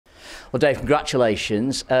Well, Dave,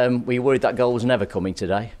 congratulations. Were you worried that goal was never coming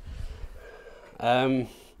today? I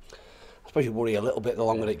suppose you worry a little bit the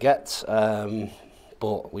longer it gets,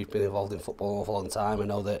 but we've been involved in football an awful long time. I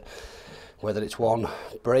know that whether it's one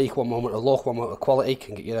break, one moment of luck, one moment of quality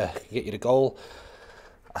can get you the goal.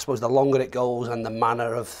 I suppose the longer it goes and the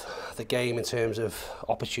manner of the game in terms of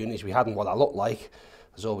opportunities we had and what that looked like,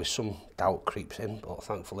 there's always some doubt creeps in, but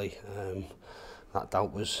thankfully that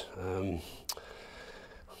doubt was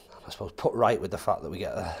I suppose put right with the fact that we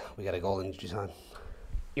get a goal in injury time.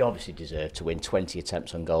 You obviously deserve to win. 20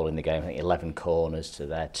 attempts on goal in the game. I think 11 corners to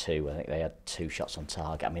their 2. I think they had 2 shots on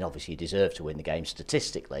target. I mean, obviously you deserve to win the game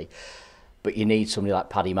statistically, but you need somebody like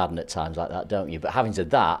Paddy Madden at times like that, don't you? But having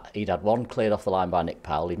said that, he'd had 1 cleared off the line by Nick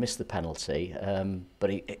Powell. He missed the penalty,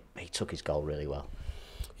 but he took his goal really well.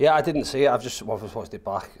 Yeah, I didn't see it. I've just watched it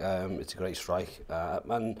back. It's a great strike,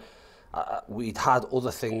 and we'd had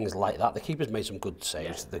other things like that. The keeper's made some good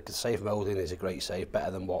saves. Yeah. The save Molding is a great save,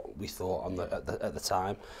 better than what we thought at the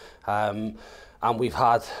time. And we've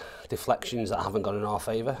had deflections that haven't gone in our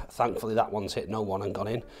favour. Thankfully, that one's hit no one and gone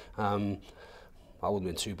in. I wouldn't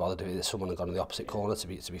have been too bothered if someone had gone in the opposite corner, to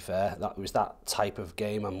be fair. That was that type of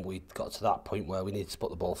game, and we got to that point where we needed to put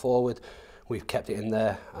the ball forward. We've kept it in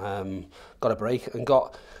there, got a break, and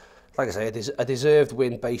got, like I say, a deserved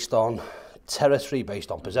win based on territory,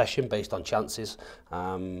 based on possession, based on chances.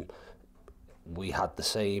 We had the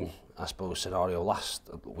same, I suppose, scenario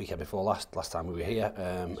weekend before last time we were here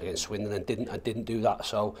against Swindon, and didn't do that.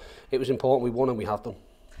 So it was important we won, and we have done.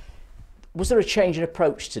 Was there a change in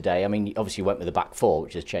approach today? I mean, obviously you went with the back 4,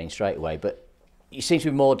 which has changed straight away, but you seem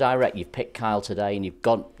to be more direct. You've picked Kyle today, and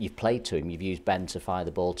you've played to him. You've used Ben to fire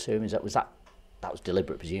the ball to him. That was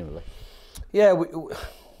deliberate, presumably? Yeah, we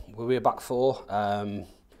were back 4.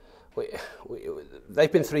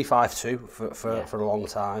 They've been 3-5-2 for a long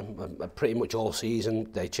time, pretty much all season.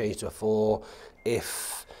 They changed to a 4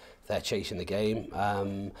 if they're chasing the game.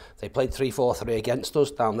 They played 3-4-3 against us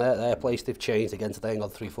down there at their place. They've changed again today and gone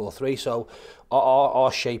 3-4-3. So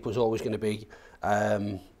our shape was always going to be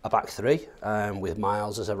a back 3 with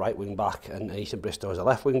Miles as a right wing back and Ethan Bristow as a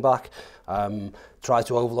left wing back. Try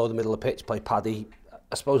to overload the middle of the pitch, play Paddy,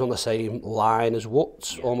 I suppose, on the same line as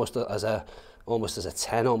Woods, almost as a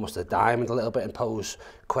 10, almost a diamond a little bit, and pose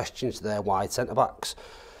questions to their wide centre-backs.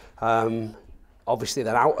 Obviously,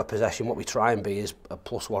 they're out of possession. What we try and be is a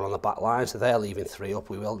 +1 on the back line, so they're leaving 3 up.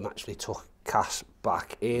 We will naturally tuck Cass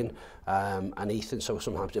back in, and Ethan, so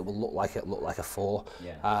sometimes it will look like a 4.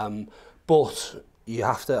 Yeah. But you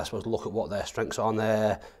have to, I suppose, look at what their strengths are.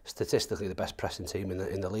 They're statistically the best pressing team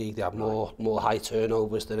in the league. They have more high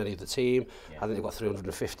turnovers than any other team. Yeah. I think they've got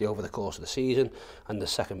 350 over the course of the season, and the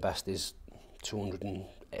second best is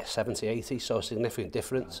 270, 80, so a significant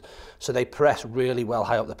difference. So they press really well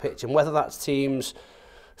high up the pitch, and whether that's teams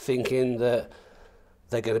thinking that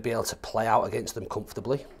they're going to be able to play out against them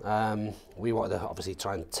comfortably, we wanted to obviously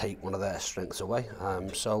try and take one of their strengths away.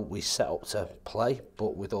 So we set up to play,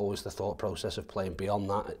 but with always the thought process of playing beyond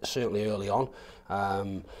that, certainly early on,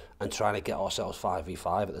 and trying to get ourselves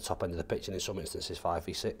 5v5 at the top end of the pitch, and in some instances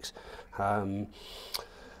 5v6.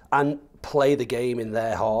 And play the game in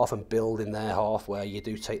their half and build in their half, where you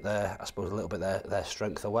do take their, I suppose, a little bit their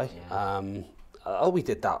strength away. Yeah. We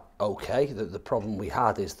did that okay. The problem we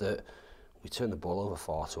had is that we turned the ball over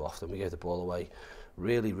far too often. We gave the ball away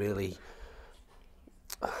really, really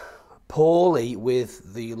poorly.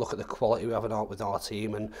 With the look at the quality we have with our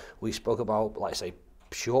team, and we spoke about, like I say,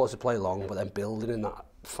 short to play long, but then building in that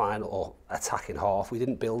final or attacking half. We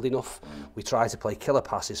didn't build enough. We tried to play killer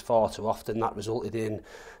passes far too often. That resulted in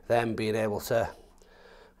them being able to,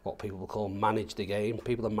 what people will call, manage the game.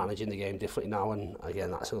 People are managing the game differently now, and again,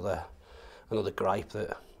 that's another gripe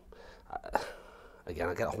that again,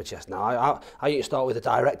 I get off my chest now. I used to start with a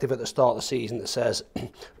directive at the start of the season that says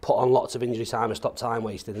put on lots of injury time and stop time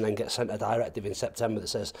wasted, and then get sent a directive in September that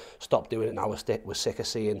says stop doing it now. We're sick of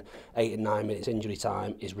seeing 8 and 9 minutes injury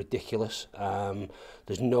time. Is ridiculous.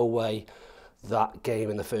 There's no way that game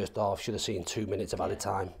in the first half should have seen 2 minutes of added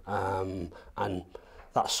time, and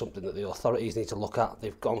that's something that the authorities need to look at.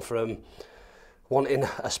 They've gone from wanting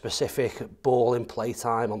a specific ball in play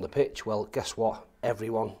time on the pitch. Well, guess what?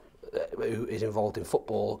 Everyone who is involved in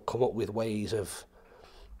football come up with ways of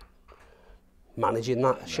managing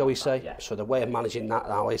that, shall we say. Yeah. So the way of managing that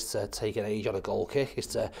now is to take an age on a goal kick, is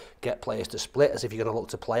to get players to split as if you're going to look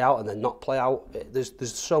to play out and then not play out. There's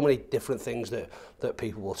so many different things that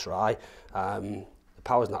people will try. The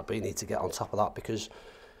powers that be need to get on top of that, because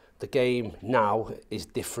the game now is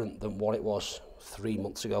different than what it was 3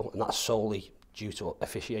 months ago, and that's solely due to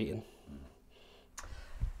officiating.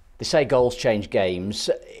 They say goals change games.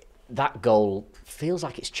 that goal feels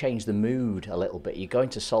like it's changed the mood a little bit. You're going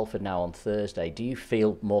to Salford now on Thursday. Do you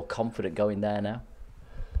feel more confident going there now?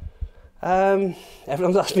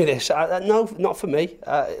 Everyone's asked me this. No, not for me.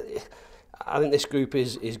 I think this group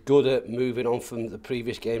is good at moving on from the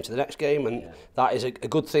previous game to the next game, and that is a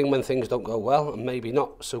good thing when things don't go well, and maybe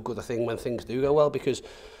not so good a thing when things do go well, because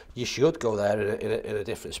you should go there in a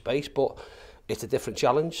different space, but it's a different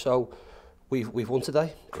challenge. So we've won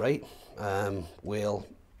today, great. We'll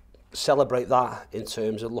celebrate that in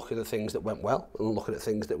terms of looking at things that went well and looking at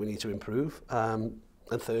things that we need to improve. And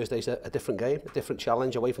Thursday's a different game, a different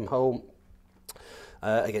challenge away from home,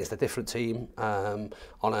 against a different team, on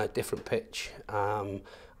a different pitch,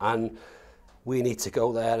 and we need to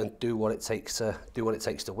go there and do what it takes to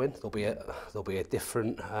win. There'll be a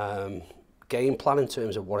different game plan in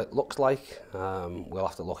terms of what it looks like. We'll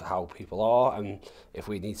have to look at how people are, and if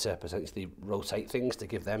we need to potentially rotate things to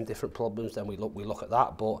give them different problems, then we look at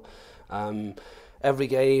that. But every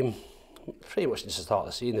game, pretty much since the start of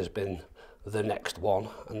the season, has been the next one,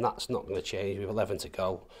 and that's not going to change. We have 11 to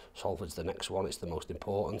go. Salford's the next one. It's the most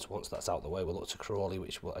important. Once that's out of the way, we'll look to Crawley,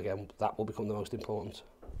 which will, again, that will become the most important.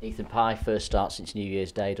 Ethan Pye, first start since New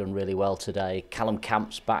Year's Day, done really well today. Callum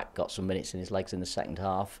Camp's back, got some minutes in his legs in the second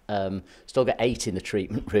half. Still got 8 in the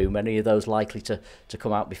treatment room. Any of those likely to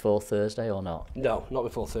come out before Thursday or not? No, not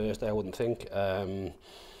before Thursday, I wouldn't think.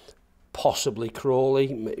 Possibly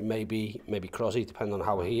Crawley, maybe Crosby, depending on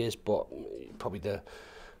how he is, but probably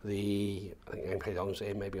I think I'm on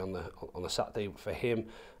saying maybe on the Saturday for him,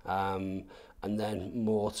 and then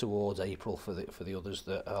more towards April for the others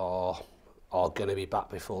that are going to be back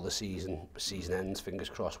before the season ends, fingers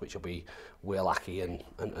crossed, which will be Will, Aki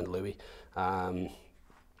and Louis.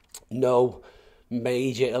 No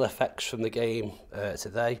major ill effects from the game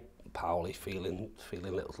today. Powley feeling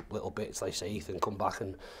little bits, like say Ethan come back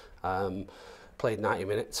and played 90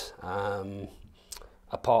 minutes.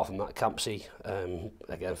 Apart from that, Campsey,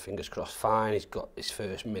 again, fingers crossed, fine. He's got his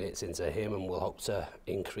first minutes into him, and we'll hope to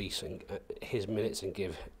increase his minutes and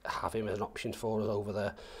have him as an option for us over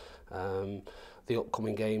the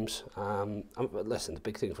upcoming games. And listen, the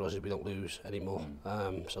big thing for us is we don't lose anymore.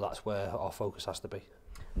 So that's where our focus has to be.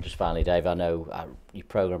 And just finally, Dave, I know your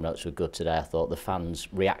programme notes were good today. I thought the fans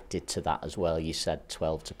reacted to that as well. You said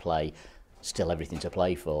 12 to play, still everything to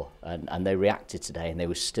play for, and they reacted today, and they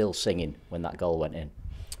were still singing when that goal went in.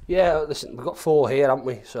 Yeah, listen, we've got 4 here, haven't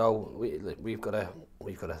we? So we've got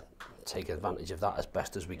to take advantage of that as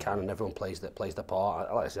best as we can, and everyone plays their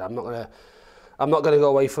part. Like I said, I'm not gonna go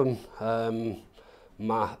away from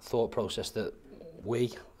my thought process that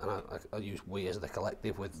we, and I use we as the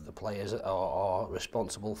collective with the players, are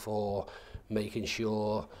responsible for making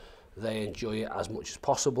sure they enjoy it as much as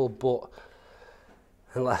possible. But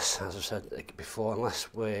unless, as I said before,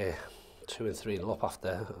 unless we're 2 and 3 up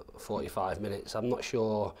after 45 minutes, I'm not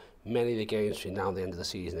sure many of the games between now and the end of the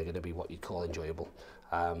season are going to be what you'd call enjoyable.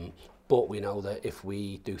 But we know that if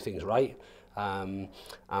we do things right, and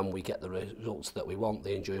we get the results that we want,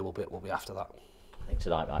 the enjoyable bit will be after that. I think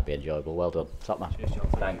tonight might be enjoyable. Well done. Top man. Cheers, John.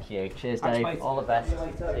 Thank you. Cheers, Dave. All the best. See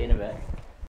you in a bit.